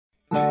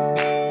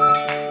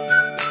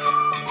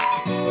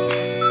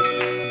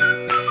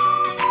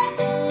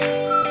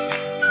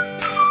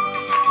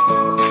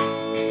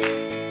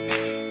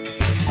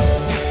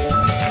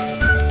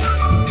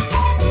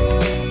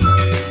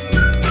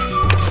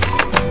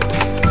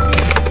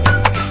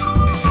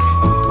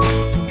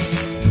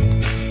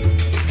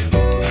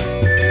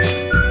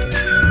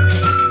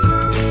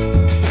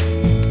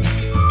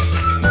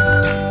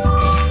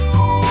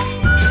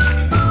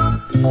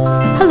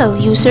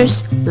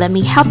users, let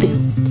me help you.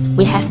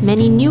 We have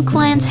many new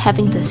clients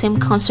having the same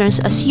concerns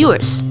as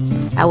yours.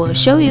 I will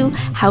show you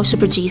how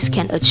SuperGIS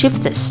can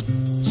achieve this.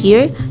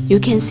 Here, you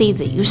can see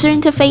the user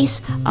interface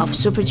of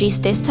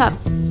SuperGIS Desktop.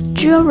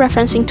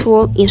 Geo-referencing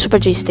tool in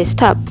SuperGIS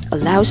Desktop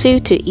allows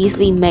you to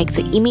easily make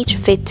the image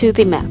fit to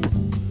the map.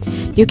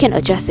 You can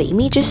adjust the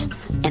images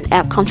and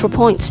add control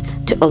points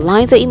to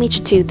align the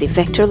image to the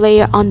vector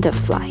layer on the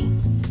fly.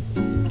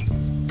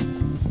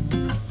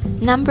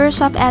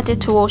 Numbers of edit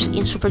tools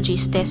in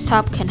SuperGIS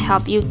Desktop can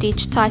help you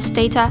digitize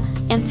data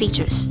and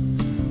features.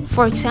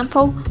 For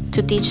example,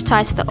 to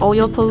digitize the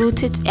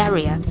oil-polluted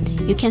area,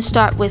 you can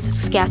start with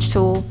Sketch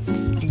tool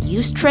and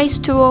use Trace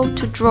tool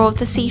to draw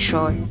the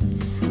seashore.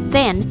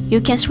 Then,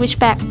 you can switch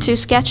back to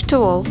Sketch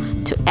tool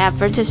to add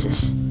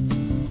vertices.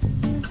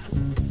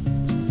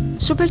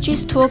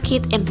 SuperGIS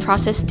Toolkit and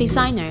Process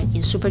Designer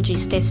in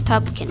SuperGIS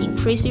Desktop can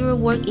increase your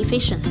work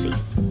efficiency.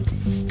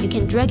 You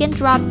can drag and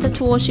drop the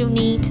tools you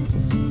need,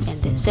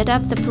 and then set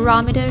up the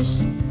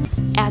parameters,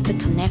 add the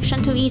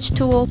connection to each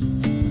tool,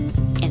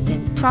 and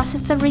then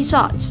process the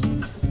results.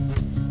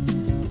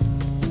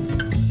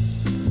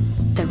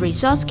 The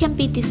results can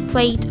be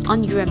displayed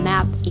on your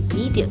map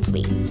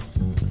immediately.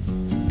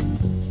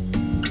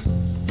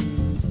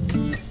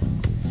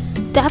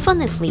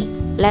 Definitely,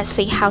 let's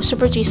see how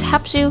SuperGIS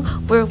helps you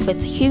work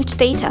with huge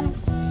data.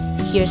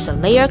 Here's a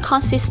layer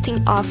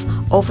consisting of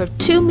over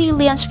 2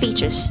 million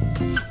features.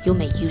 You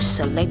may use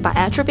Select by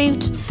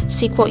Attribute,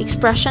 SQL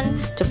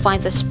expression to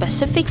find the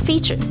specific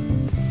feature,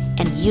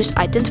 and use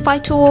Identify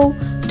tool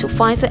to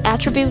find the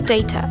attribute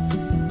data.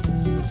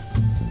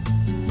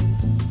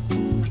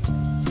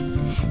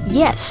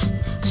 Yes,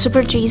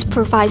 SuperGIS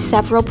provides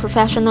several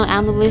professional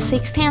analysis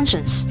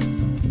extensions.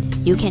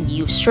 You can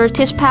use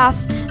shortest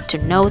path to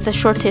know the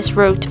shortest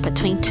route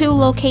between two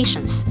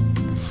locations.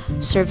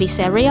 Service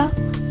area,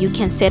 you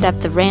can set up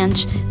the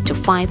range to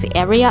find the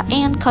area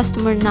and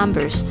customer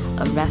numbers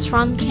a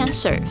restaurant can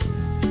serve.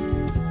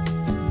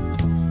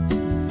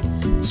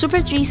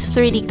 SuperGIS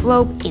 3D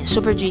Globe in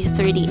SuperGIS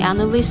 3D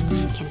Analyst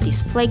can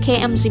display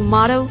KMZ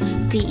model,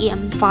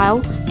 DEM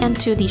file, and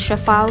 2D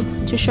shapefile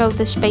to show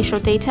the spatial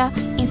data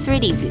in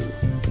 3D view.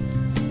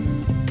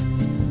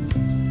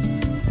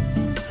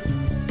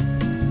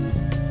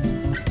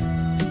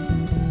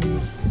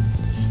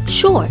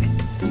 Sure,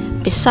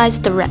 besides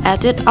the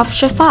edit of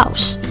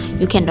shapefiles,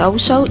 you can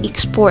also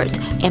export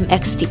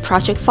MXD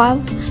project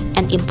file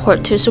and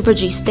import to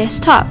SuperGIS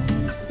Desktop.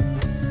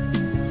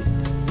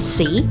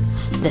 See?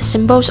 The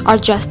symbols are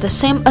just the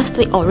same as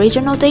the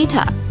original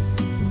data.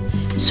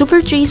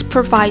 SuperGIS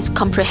provides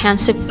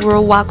comprehensive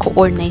worldwide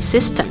coordinate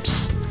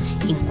systems,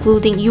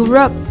 including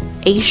Europe,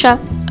 Asia,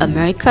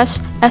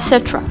 Americas,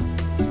 etc.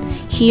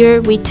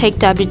 Here we take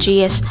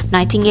WGS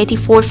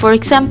 1984 for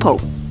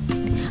example.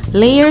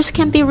 Layers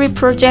can be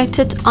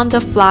reprojected on the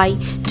fly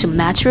to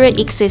match your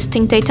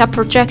existing data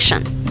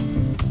projection.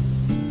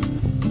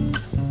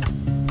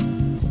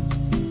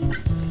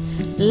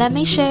 Let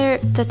me share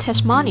the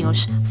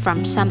testimonials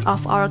from some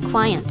of our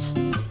clients.